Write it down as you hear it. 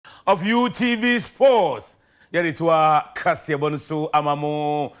of UTV Sports. Yeritwa Kasiabonso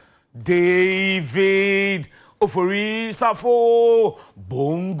Amamo David Ofori Osafo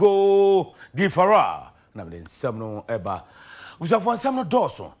Bongo Gifara. Namden Samno Eba. Usafo Samno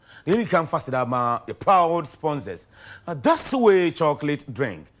Dawson. They can fast the proud sponsors. That's the way chocolate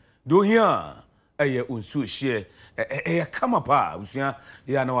drink. Do here. Unsu share come up usia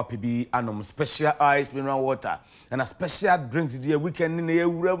ya na wapibi anom special ice mineral water and a special drink today weekend in the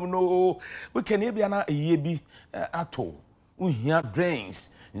no weekend here na bi ato unhia drinks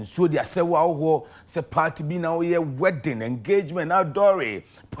nso dia se wa ho se party bi na we wedding engagement outdoor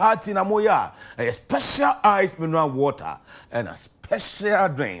party na moya a special ice mineral water and a special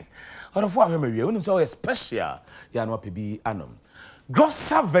drinks out of what we unim so special ya na wapibi anom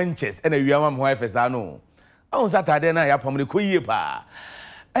Grossa Ventures and a Yamam wife is no. On Saturday night, I probably could pa.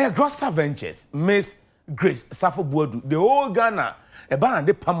 A Grossa Ventures, Miss Grace Safo Bodu, the old Ghana, a banner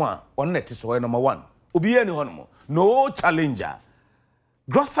de Pama on net is number one. Ubi any honomo, no challenger.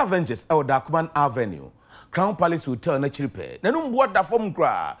 Grossa Ventures, our Darkman Avenue, Crown Palace Hotel, Natural Pay. Then what the form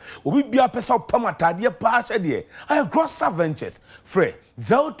cry, we be a person of Pamata, dear Pasha dear. I have Grossa Ventures, Frey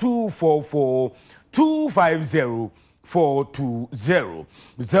 0244 250 420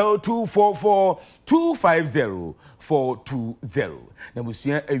 0244 250 420. Na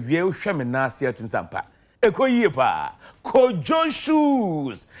musia ewie hweme na asia tunsampa ekoyie pa kojo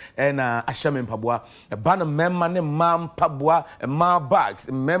shoes na ahyame mpaboa ba na memma ne ma mpaboa ma bags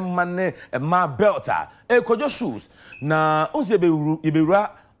memma ne ma belta kojo shoes na onse yebewura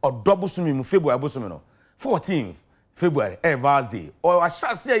odobosumi mu February bosumi no 14th February, Varsday, or I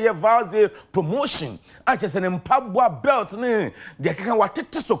shall say a Varsday promotion. I just an empabwa belt, ne, the can what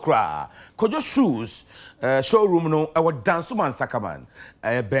it so cry. Could your shoes, showroom, no, our dance man Sakaman,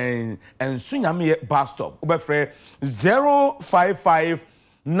 Ben, and soon I'm here bus stop. Over 055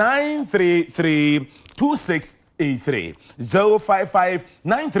 933 2683 055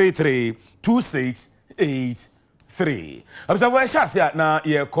 933 2683. Observe I shall say now,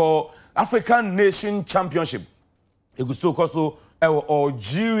 ye call African Nation Championship. Egusto koso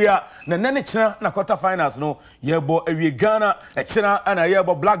Algeria na nene china na quarter finals no yebo ewie Ghana china na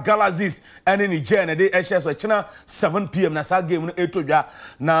yebo Black Galaxies ene Niger na dey so china 7 p.m. na sa game no etodwa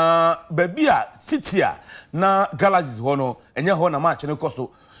na babia City na Galaxies ho no enye ho na match no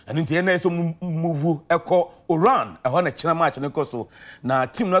koso ene ntie na so move eko Oran ho na china match no koso na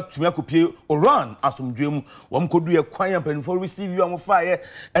team no tumi akopie Oran asomdwem wom kodu ye kwan ampan for receive you am fire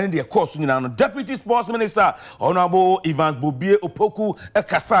ene de course nyina no Deputy Sports Minister Honorable Evans Bobie Opoku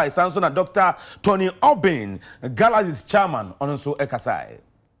Ekasai sanso na Dr. Tony Obin Galaxy's chairman onso Ekasai.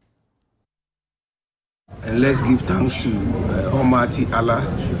 And let's give thanks to Almighty Allah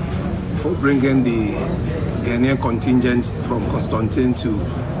for bringing the Ghanaian contingent from Constantine to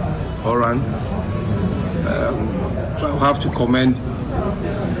Oran. I have to commend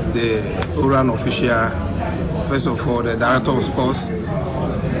the Oran official, first of all, the Director of Sports,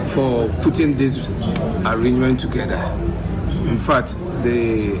 for putting this arrangement together. In fact,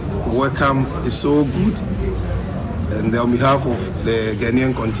 the welcome is so good, and on behalf of the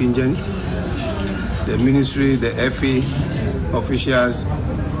Ghanaian contingent, the ministry, the FA officials,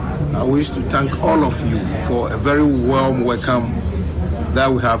 I wish to thank all of you for a very warm welcome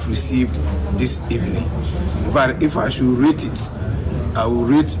that we have received this evening. But if I should rate it, I will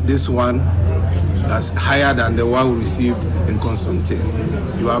rate this one as higher than the one we received in Constantine.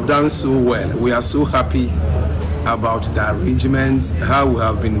 You have done so well. We are so happy about the arrangement, how we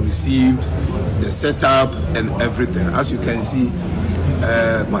have been received, the setup and everything. As you can see,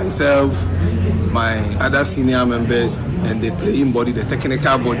 myself, my other senior members and the playing body, the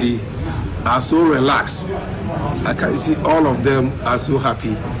technical body are so relaxed. I can see all of them are so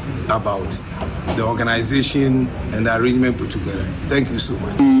happy about the organization and the arrangement put together. Thank you so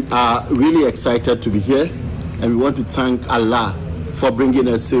much. We are really excited to be here, and we want to thank Allah for bringing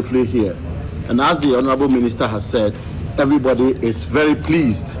us safely here. And as the Honorable Minister has said, everybody is very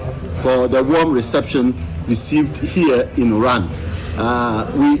pleased for the warm reception received here in Oran.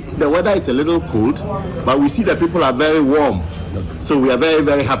 The weather is a little cold, but we see that people are very warm. So we are very,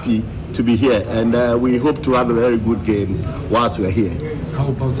 very happy to be here, and we hope to have a very good game whilst we are here. How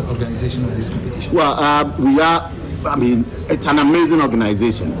about the organization of this competition? Well, it's an amazing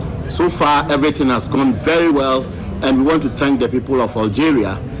organization. So far, everything has gone very well, and we want to thank the people of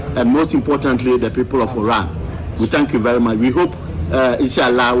Algeria, and most importantly, the people of Oran. We thank you very much. We hope,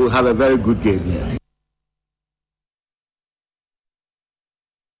 inshallah, we'll have a very good game here.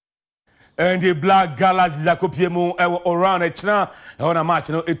 And the Black Galas Jacopiemu around a china on a match,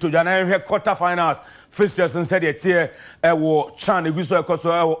 no, it to Jana quarterfinals. Fixtures and said it here, Chan, the Gusto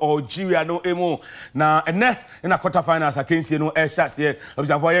Costa or Algeria, no emo. Now, and in a quarterfinals, I can see no air shots here.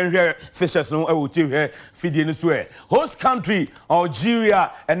 Observe here, Fixtures no, I will tell here, feeding this way. Host country,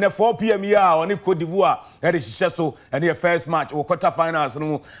 Algeria, and the 4 p.m. year on Cote d'Ivoire, that is so, and the first match or quarterfinals,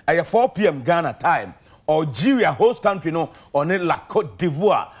 no, at 4 p.m. Ghana time. Algeria, host country, no, on it la Cote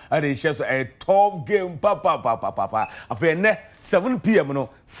d'Ivoire. And it's just a 12 game, papa. After 7 p.m. no,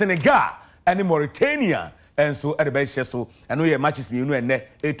 Senegal and Mauritania. And so at the base, so I know your matches me, you know, and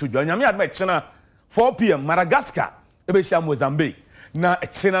to join. I'm at China 4 p.m. Madagascar, Ebesha Mozambique. Now,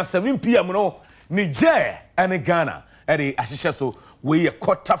 China 7 p.m. no, Niger and Ghana. And the Ashisha we are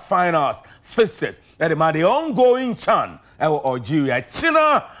quarterfinals, fixtures. And the ongoing Chan, Algeria,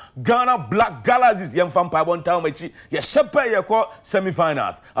 China. Ghana Black Galas is young fan by 1 town, which yes, shepherd your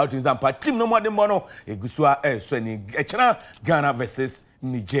semi-finals. Out in Zampa, team no more than mono, a Gusua, a China, Ghana versus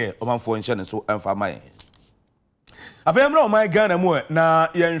Niger, or 1 for insurance, so and for my. I remember my Ghana more now,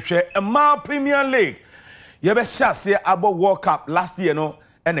 a Premier League. You have shots here about World Cup last year, no,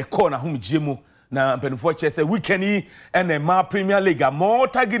 and a corner whom Jimu. Na mpenfo say weekend and a Premier League more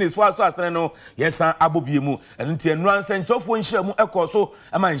target is for us no yes abobiemu and nti enran senchofo nhira mu ekoso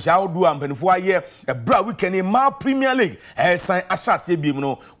ama nhia odu mpenfo aye e bra weekend ma Premier League san asase biem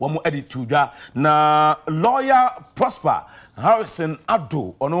no wo mo attitude na lawyer Prosper Harrison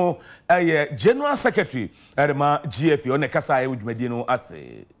Ado ono general secretary ma GFA on kasa udumadi no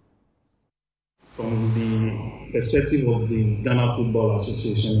ase. From the perspective of the Ghana Football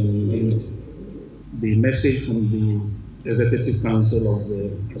Association and the message from the Executive Council of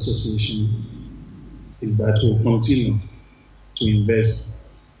the Association is that we'll continue to invest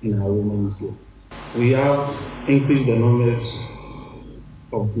in our women's game. We have increased the numbers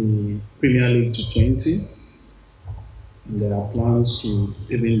of the Premier League to 20, and there are plans to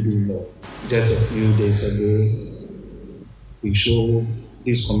even do more. Just a few days ago, we showed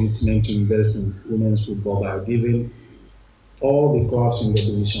this commitment to invest in women's football by giving all the clubs in the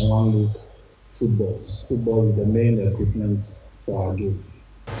Division 1 League footballs. Football is the main equipment for our game.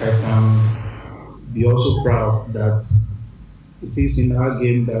 I can be also proud that it is in our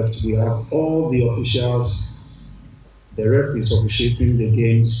game that we have all the officials, the referees officiating the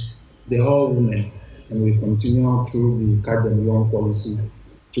games, they're all women. And we continue through the Card and Young policy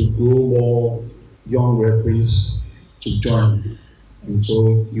to grow more young referees to join. And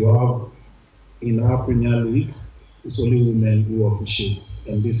so you have in our Premier League, it's only women who officiate.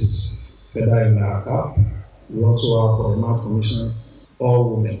 And this is further in our cup. We also have for the Mark Commission,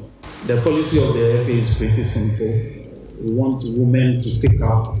 all women. The policy of the FA is pretty simple. We want women to take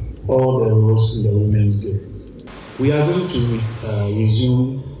up all the roles in the women's game. We are going to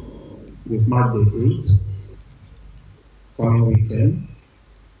resume with match day 8 coming weekend.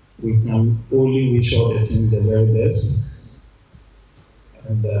 We can only wish all the teams the very best.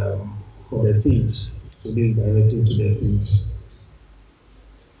 And for the teams, so this is directly to the teams.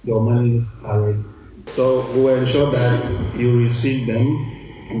 Your monies are ready. So we will ensure that you receive them.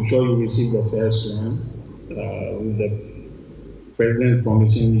 I'm sure you receive the first one with the President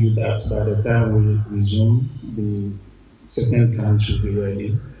promising you that by the time we resume, the second can should be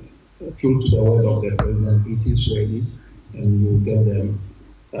ready. True to the word of the President, it is ready, and you will get them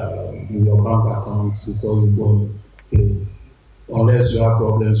in your bank account before you go and play, unless you have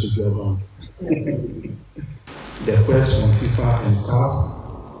problems with your bank. The question FIFA and CAF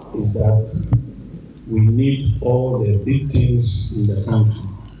is that we need all the big teams in the country,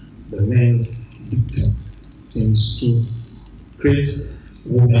 the men's big teams, to create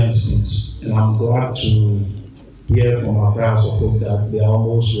women's teams. And I'm glad to hear from our players of hope that they are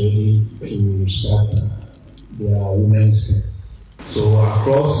almost ready to start their women's team. So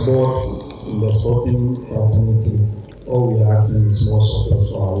across board in the sporting fraternity, all we are asking is more support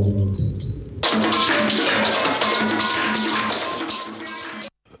for our women's teams.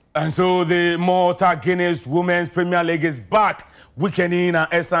 And so the Malta Guinness Women's Premier League is back. Weekend in and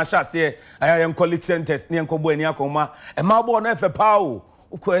Esan Shase, I am colleague centers, Nianko and Yakoma, and Mabo and FPAO,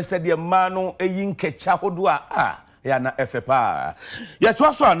 who said the mano a yinke chahodua. Yana FPA. Yet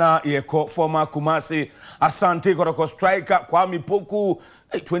was one now, former Kumasi, Asante Koroko striker, Kwame Poku,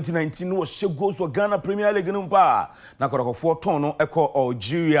 2019 was she goes to Ghana Premier League number. Nakoroko 4 tono, Echo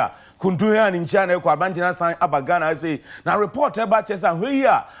Algeria. Kunduya in China, Echo Abantina sign Abagana, I say. Now report about Chess and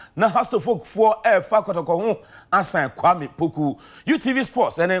here. Now has to folk for Fakotoko, Asan Kwame Poku. UTV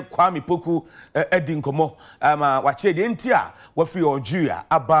Sports, and then Kwame Poku, Edinkomo, Wache the Intia, Wafi Algeria,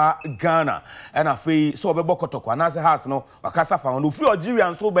 Aba Ghana, and I feel so Bokotoko. Kumasi House no wakasa fa no free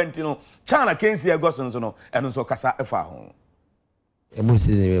Algeria so benti no China Kensi Egoson no eno so kasa efa ho Ebu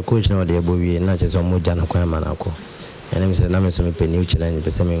season coach na de ebo wie na cheso mo jana kwa manako and me say na me so me new challenge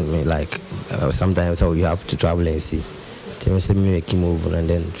be say me like sometimes so you have to travel and see tell me say me make move and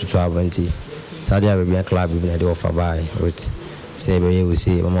then to travel and see Saudi Arabian club even dey offer buy with say be we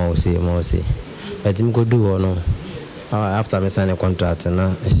see mama we see but me go do or no after me sign a contract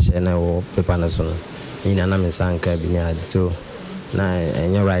na na wo paper na so no ina na me sanka bi na so na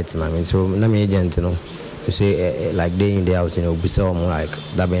any right man so na me agent no you say like day in day out you know be so like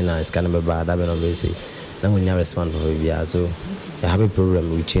that be nice can be bad that be no be say na we never respond for we so I have a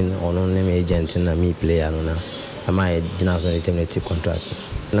problem between on name agent and me player no na am I general terminative contract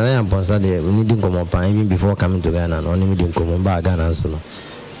na I am sponsor the we need come up even before coming to Ghana no need come up ba Ghana so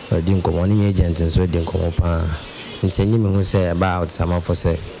no didn't come on agent so didn't come up intend me who say about some for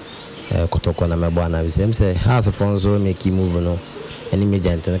say kotoko na mebo na be say house sponsor make you move no any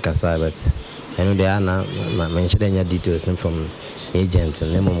agent na kasa but I know they are now mentioned any details from agents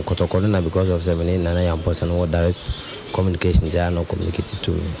and name kotoko na because of 7 na I am person what direct communication they are not communicated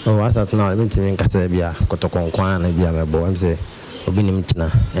to me. Oh as at now I mean to me kasa bia kotoko nkwa na bia mebo am say obi nim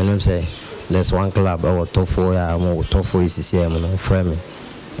tina and am say there's one club our top 4 ya mo top 4 is here no frame me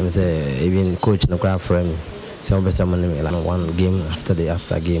am say even coach no crowd frame me so be someone me like one game after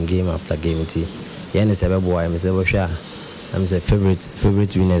game tea yen say bebo am say bo hwa am say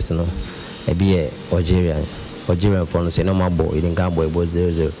favorite winners no e be Algerian for no say no more boy in can boy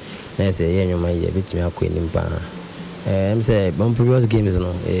 0-0 na say yen nyoma ye bitimi akọ enim pa am say bon previous games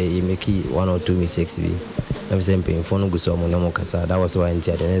no you make 1 or 2 mistakes be am say paying for no go so mo kasa that was why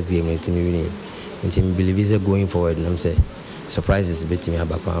until the next game team winning and team believe is going forward and am say surprises bitimi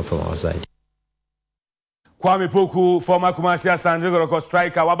abakwa from outside. Kwame Poku, former Kumasi San Diego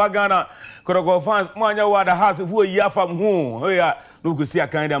striker, Wabagana, Koroko fans, Manya Wada has who ya from whom, here, look to see a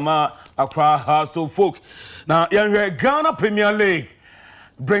kind of man, Accra has so folk. Now, Ghana Premier League,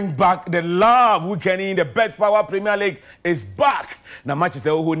 bring back the love weekend in the Bet Power Premier League is back. Now, matches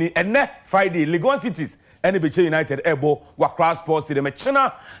are only and next Friday, League One cities. NBC United Ebo Wakra Sports Stadium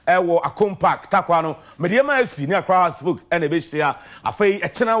China Ewo Akompak Takwano Mediama FC near Accra Book NBC Afei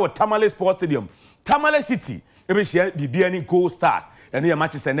China wo Tamale Sports Stadium Tamale City ebehia bibia ni Gold Stars and near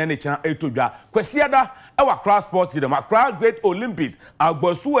Manchester China etodwa kwesiada Ewa Accra Sports Stadium Accra Great Olympics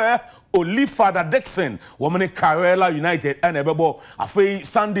Agbosuwe Olifada Dixon woman Karela United and Ebebo Afei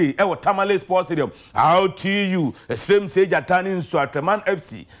Sunday Ewa Tamale Sports Stadium RTU the same stage attending Swarteman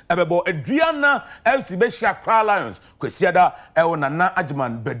FC Ebebo Adriana FC Beshia Accra Lions kwesiada Ewa Nana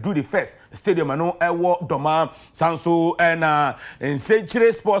Ajman Bedu the first stadium no Ewa Doma Sanso and in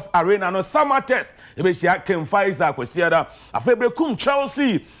Century Sports Arena no summer test Ebeshia Ken Faiza kwesiada Afei Brekum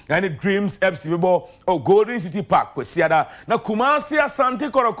Chelsea and Dreams FC Bebo o Golden City Park kwesiada na Kumasi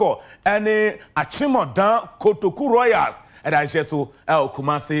Asante Koroko and Achimodan Kotoku Royals and I just so El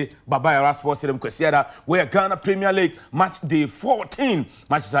Kumasi Babayara Sports Stadium kwesiada where Ghana Premier League match day 14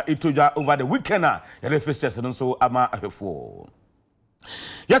 matches are itoja over the weekend and the first just so ama afefo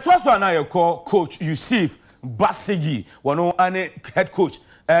yet was one I call coach Yusuf Basigi one ane head coach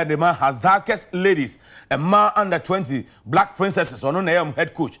the man Hazakes ladies a man under 20 Black Princesses one on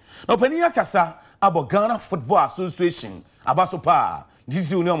head coach now Penia Kasa about Ghana Football Association Abasopa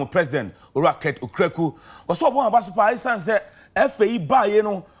this union president Oraket Ukreku was what one Abasopa instance FAI buy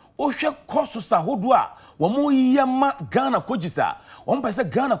no ohwe kososa hodua womo yema Ghana coaches one person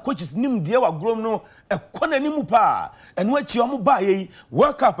Ghana coaches nim de wa grom no ekona nimu pa eno achi omo buy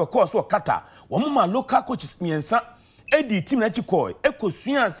World Cup course wo kata womo ma local coaches miensa edi team na chi koi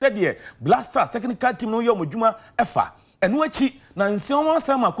ekosua said Blasters technical team no yomo djuma efa eno achi na nsion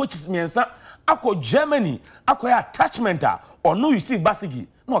sama coaches miensa akọ Germany akọ attachment or no you see Basigi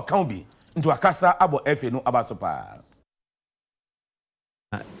no account be into akasa abo FA no Abasopa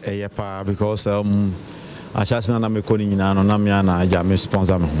pa because achasina na meko ni nyina no na me na ja me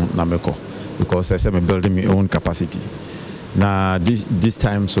sponsor me na meko because I say me building my own capacity na this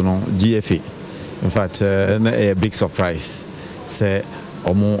time so no GFA in fact a big surprise say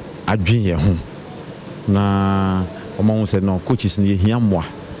omo adwen ye ho na omo say no coaches ni hiamwa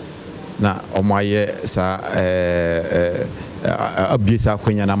na omaye sa abiesa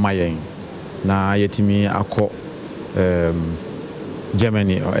kwenya na mayen na yetimi akọ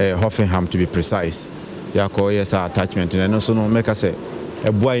Germany Hoffenheim to be precise yakọ yes attachment na no so no make say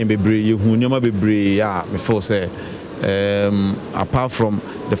eboa yen bebre ye hu nyoma bebre ya me feel say apart from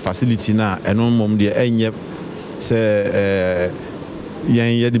the facility na eno mom de enye say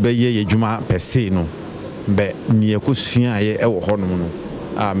yen ye de be ye adwuma per se no be ni ekosua ye e wo ho no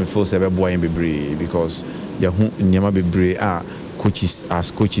me feel say be boy bebre because ya hu nyama bebre coaches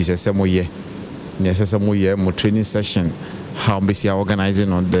as coaches SMOye necessary mo training session how be see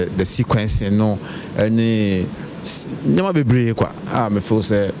organizing on the sequence no any nyama bebre kwa me feel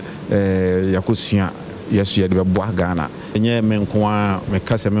say yakosua yesu ye de be boa Ghana enye me nko me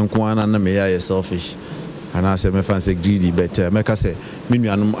kase me nko na me ya selfish and I say me fancy greedy but me kase me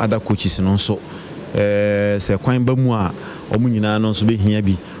nuanom other coaches no so say kwan ba mu a omu nyina no so be hia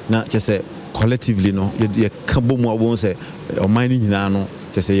bi na say collectively no ye ka bo mu a won say o man nyina no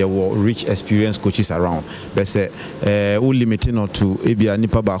say ye rich experience coaches around but say we limiting not to ebia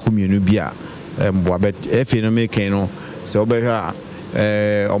nipa ba ko mienu bi a mboa but efe no make no say obehwa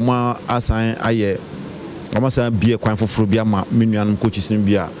omo asan aye omo san bie kwan foforo bi ama menuanum coaches no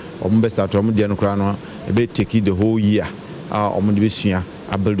bi a omo be start omo de no kra no e be take the whole year omo de be sua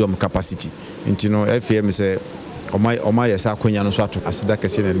build up capacity nti no FM say omo yes akonya no so ato aseda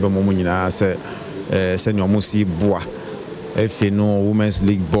kese na be mo nyina say se ni omo si boa FM no women's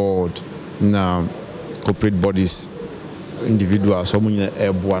league board na corporate bodies individuals omo nyina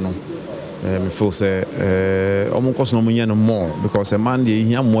e boa no me feel say omo koso no mo nya no more because a man dey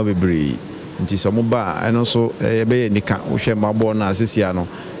hia mo bebre nti so mo ba eno so e be nika wo hwe mabo na asesia no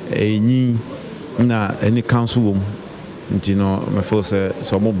enyi na any council wo nti no me feel say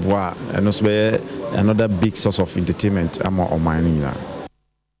so mo boa eno so be another big source of entertainment ama oman nyina.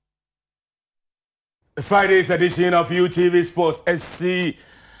 Friday's edition of UTV Sports SC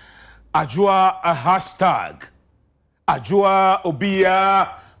Ajua a hashtag Ajua Obia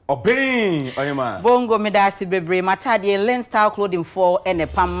Obin Oyema Bongo medasi bebre matadie Lens Style Clothing 4 and a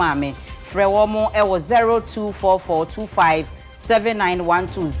pam mame Frewomo e was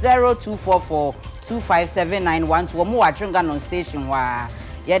 0244257912 0244257912 wo mo wadrenga non station wa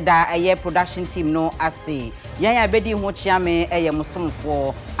yeda eye production team no ase yan ya bedi ho chiame eye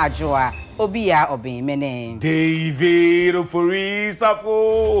musomfo Ajua Obia Obin mene David Ofori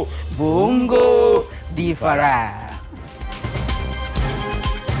Osafo Bongo Difara